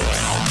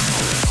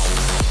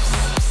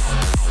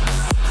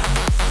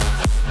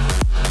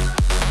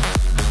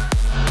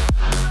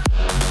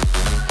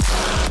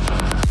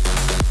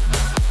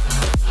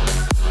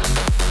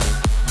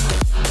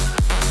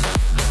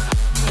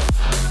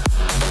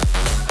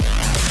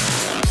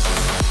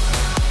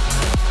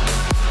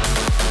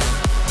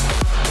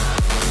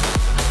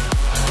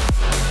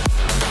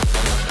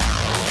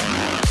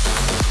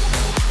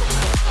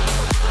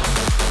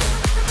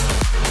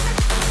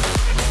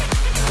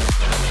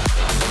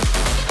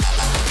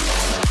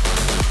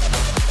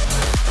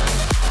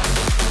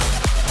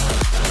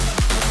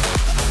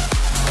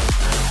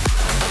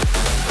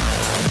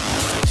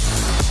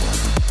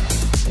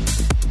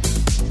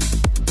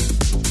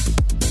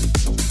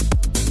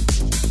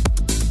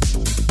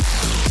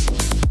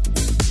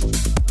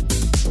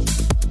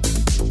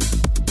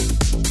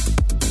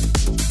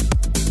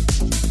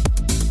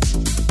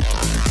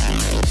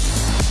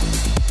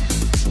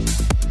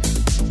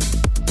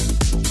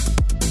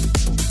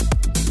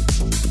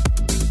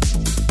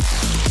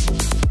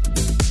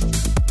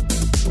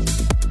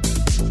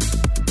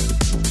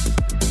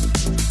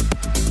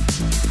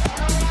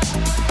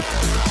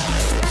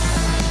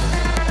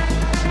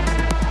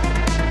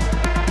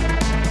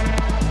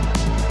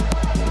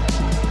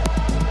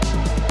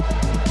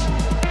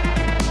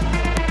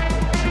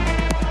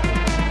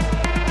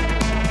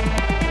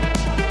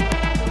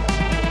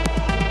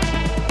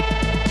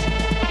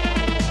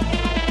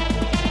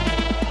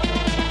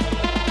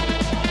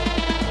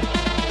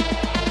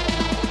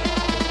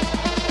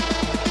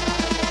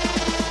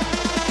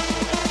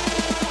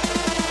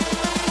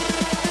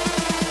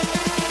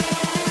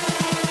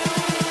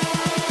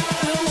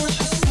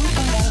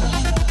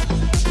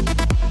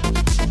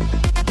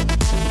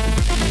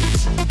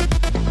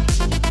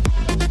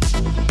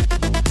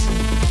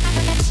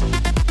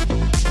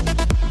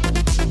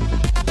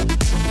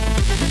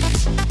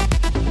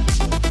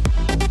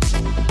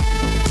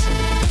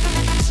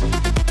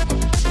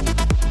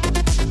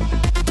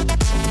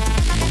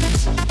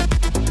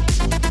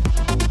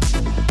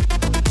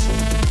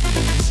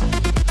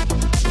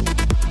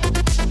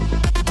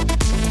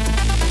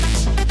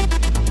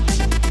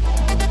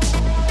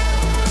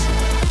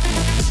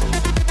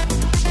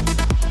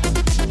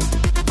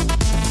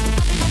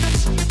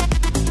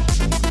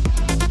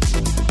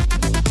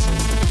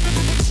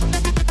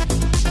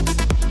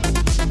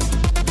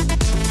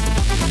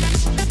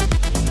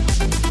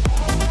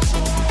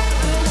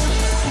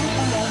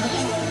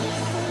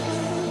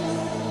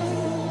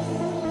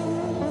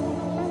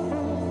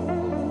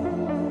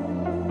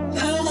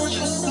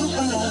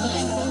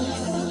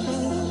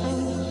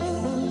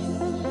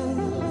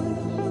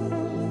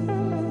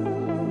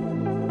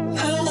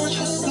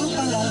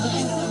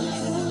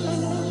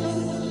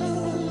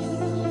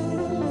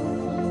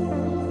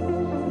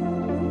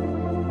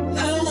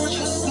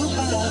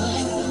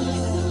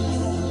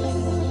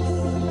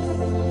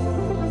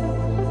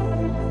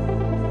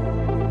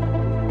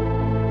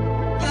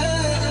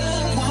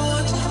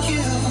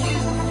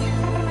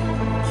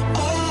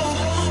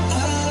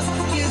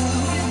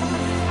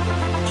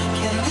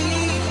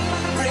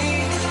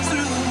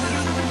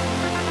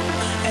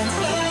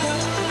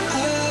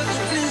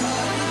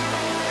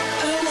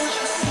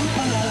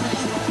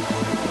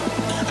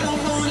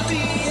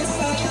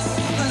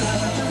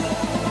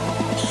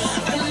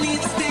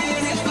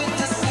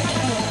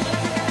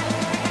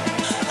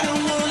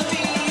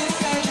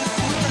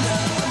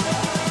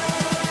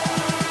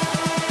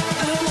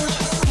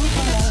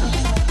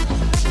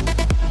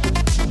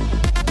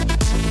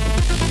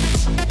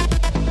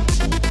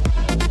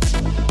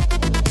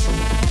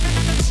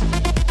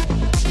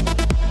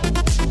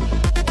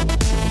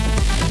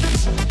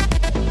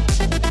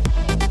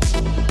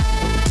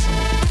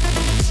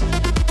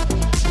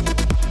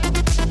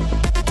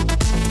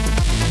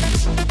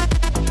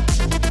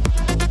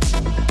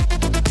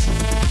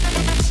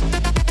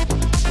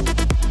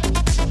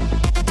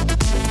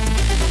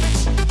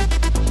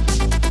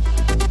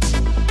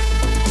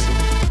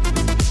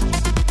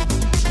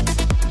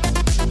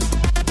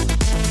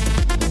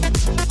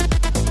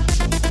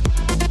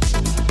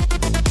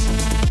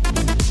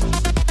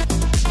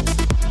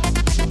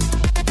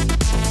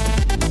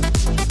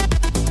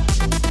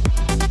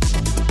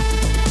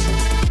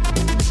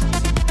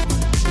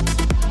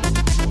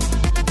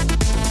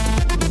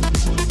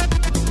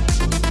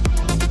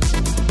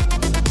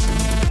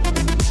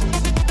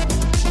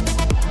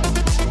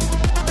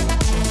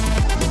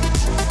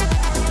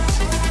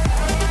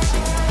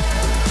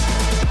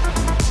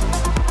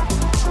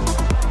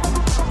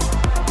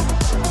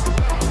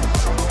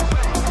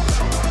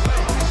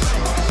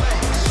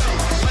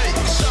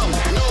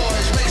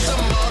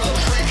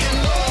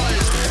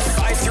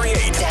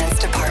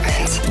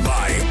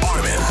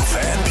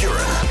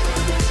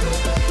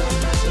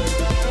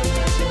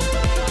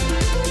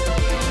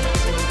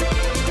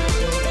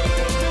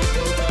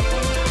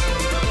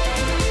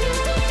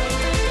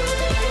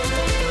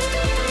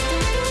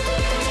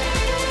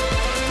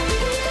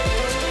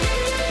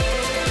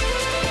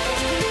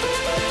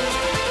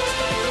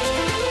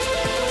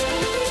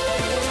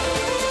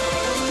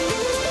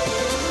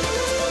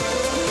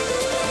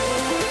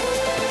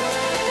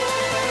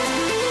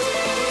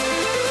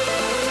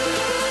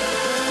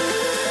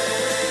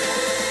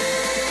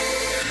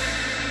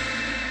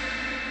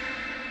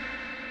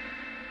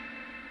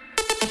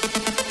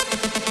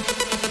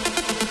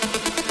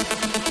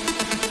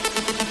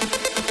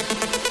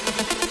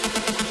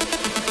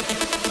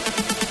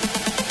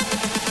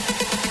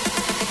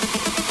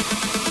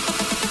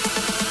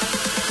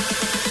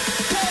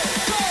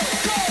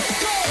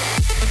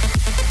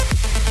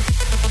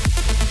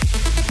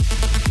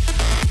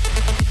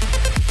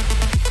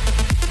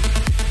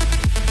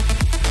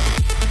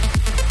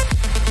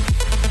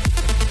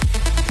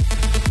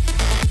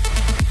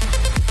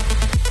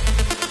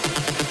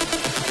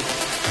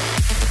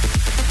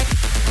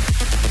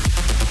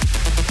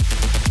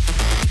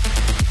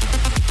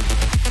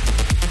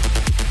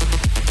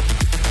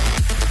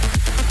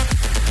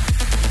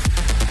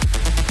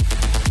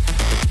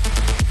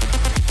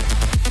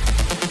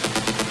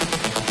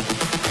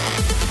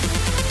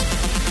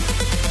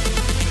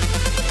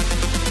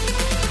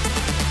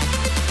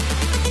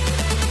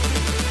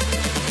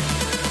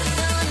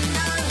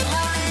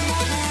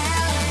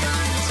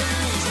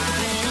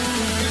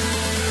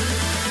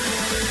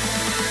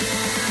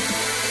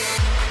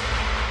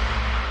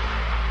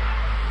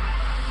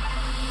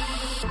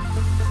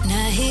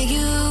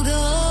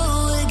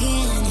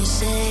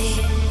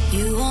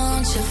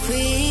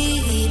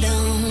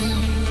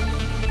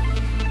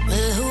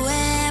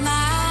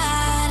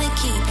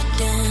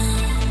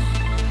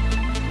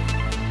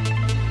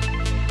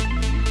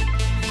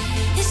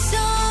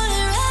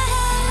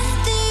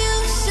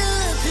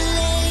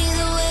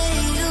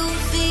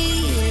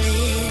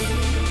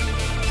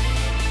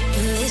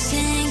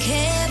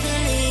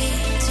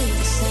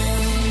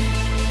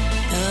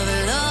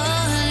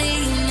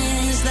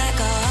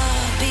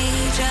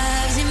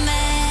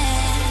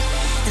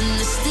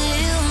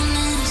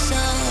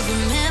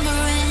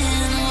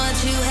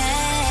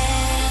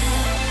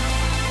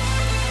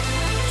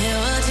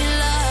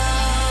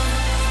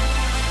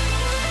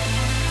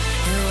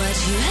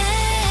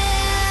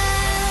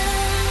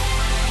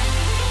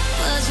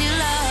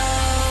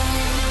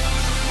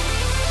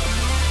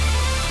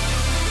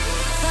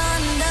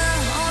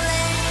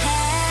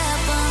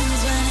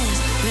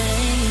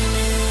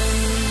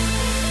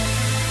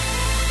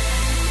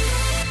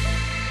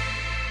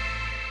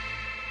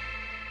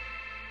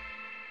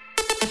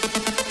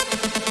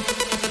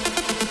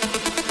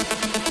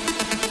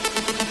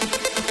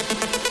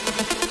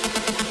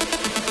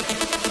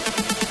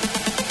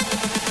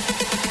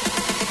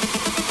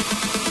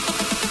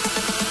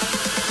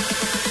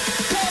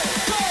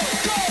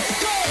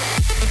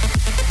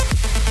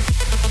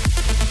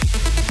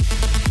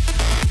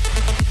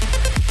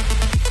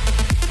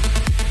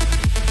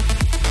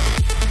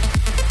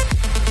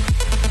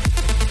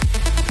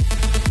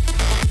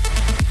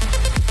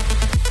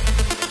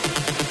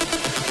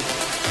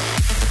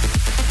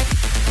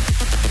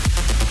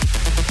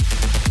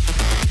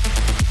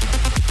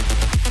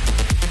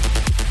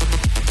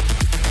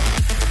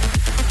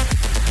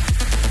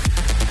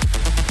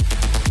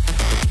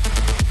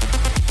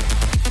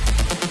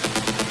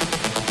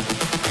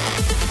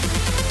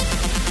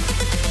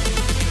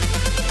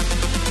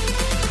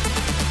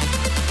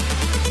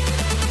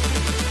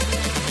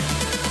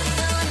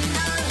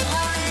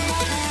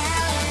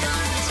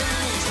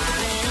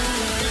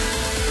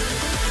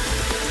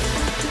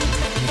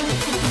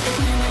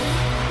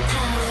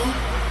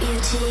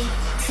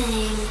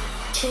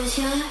 Choose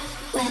your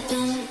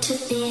weapon to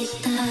beat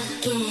the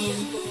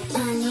game.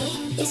 Money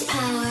is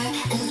power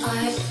and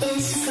art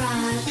is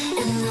fraud,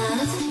 and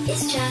love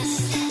is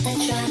just a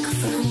drug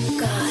from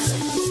God.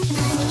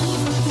 Money,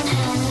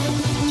 power,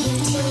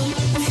 beauty,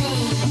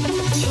 fame.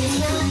 Choose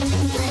your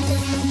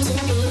weapon to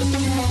beat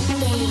the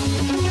game. Money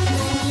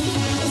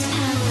is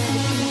power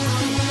and art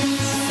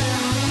is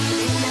fraud,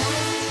 and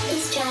love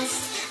is just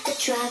a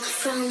drug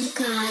from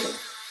God.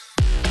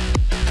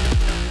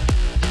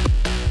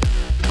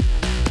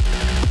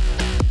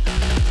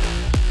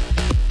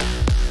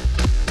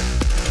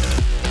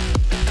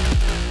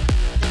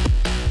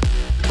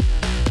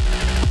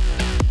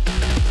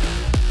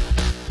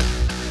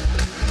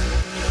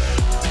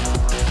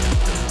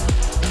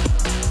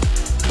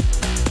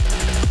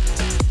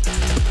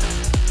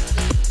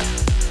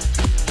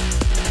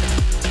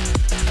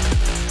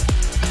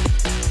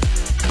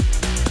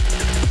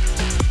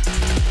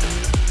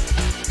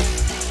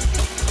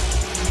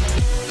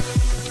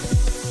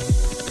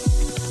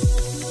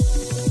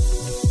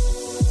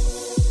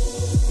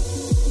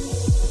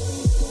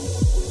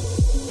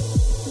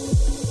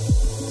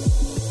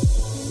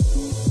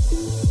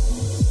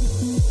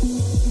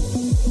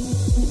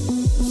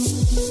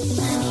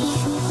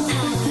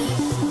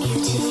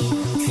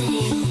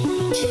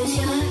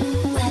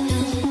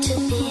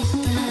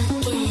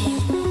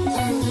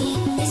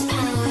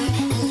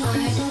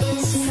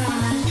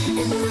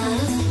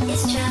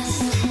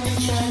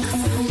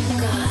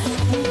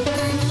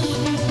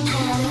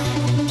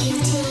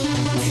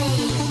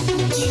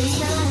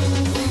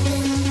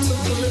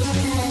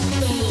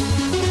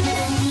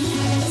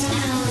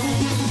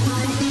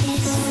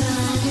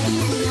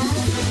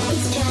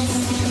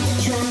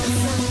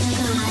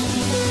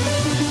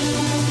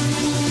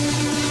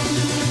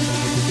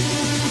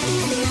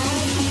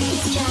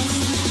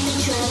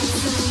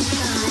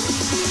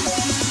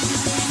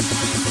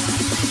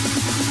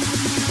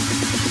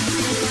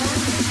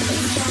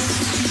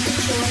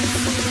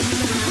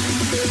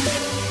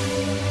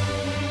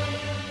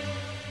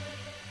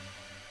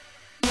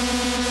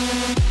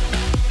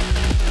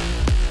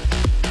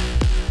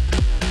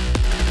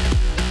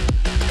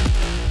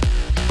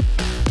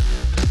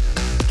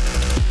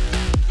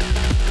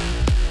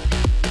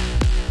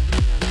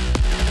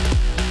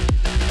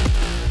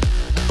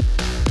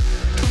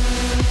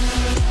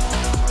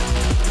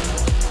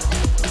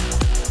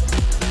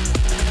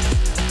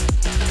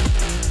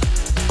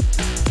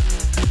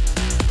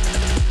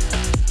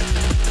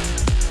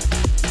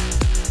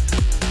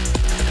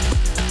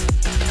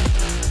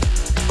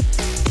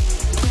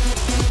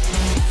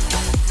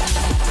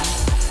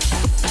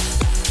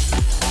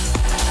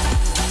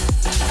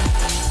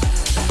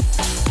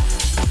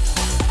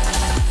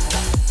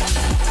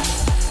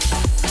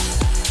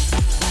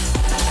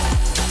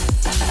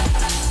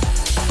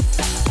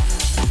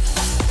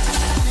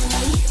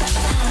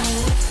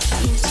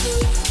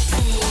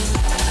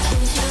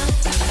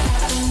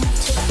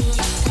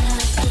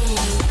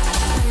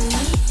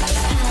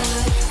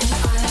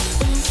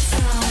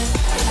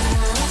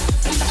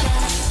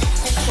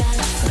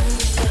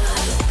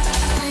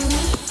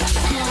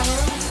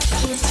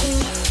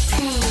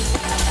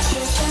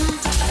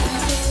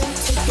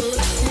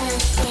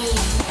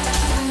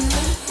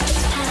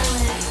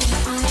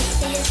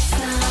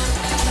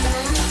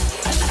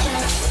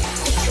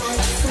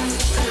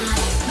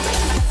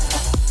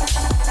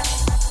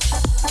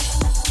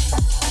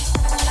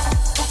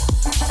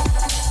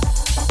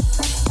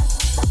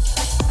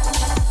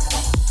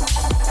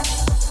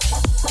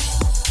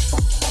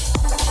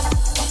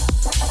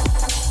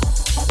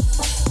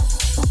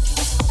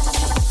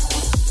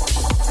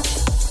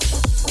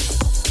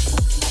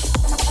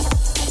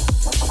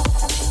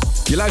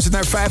 Je luistert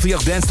naar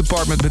 538 Dance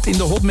Department met in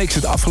de HotMix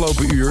het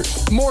afgelopen uur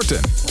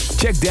Morten.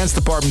 Check Dance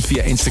Department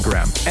via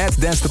Instagram,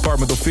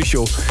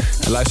 @DanceDepartmentOfficial.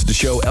 En luister de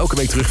show elke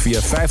week terug via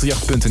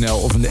 538.nl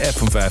of in de app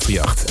van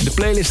 538. En de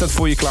playlist staat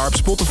voor je klaar op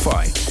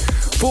Spotify.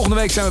 Volgende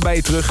week zijn we bij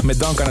je terug met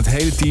dank aan het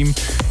hele team.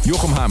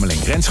 Jochem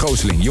Hameling, Rens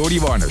Gooseling, Jordi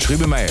Warners,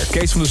 Ruben Meijer,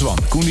 Kees van der Zwan,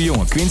 Koen de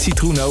Jonge, Quincy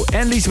Truno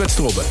en Liesbeth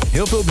Strobbe.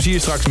 Heel veel plezier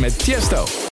straks met Tiesto.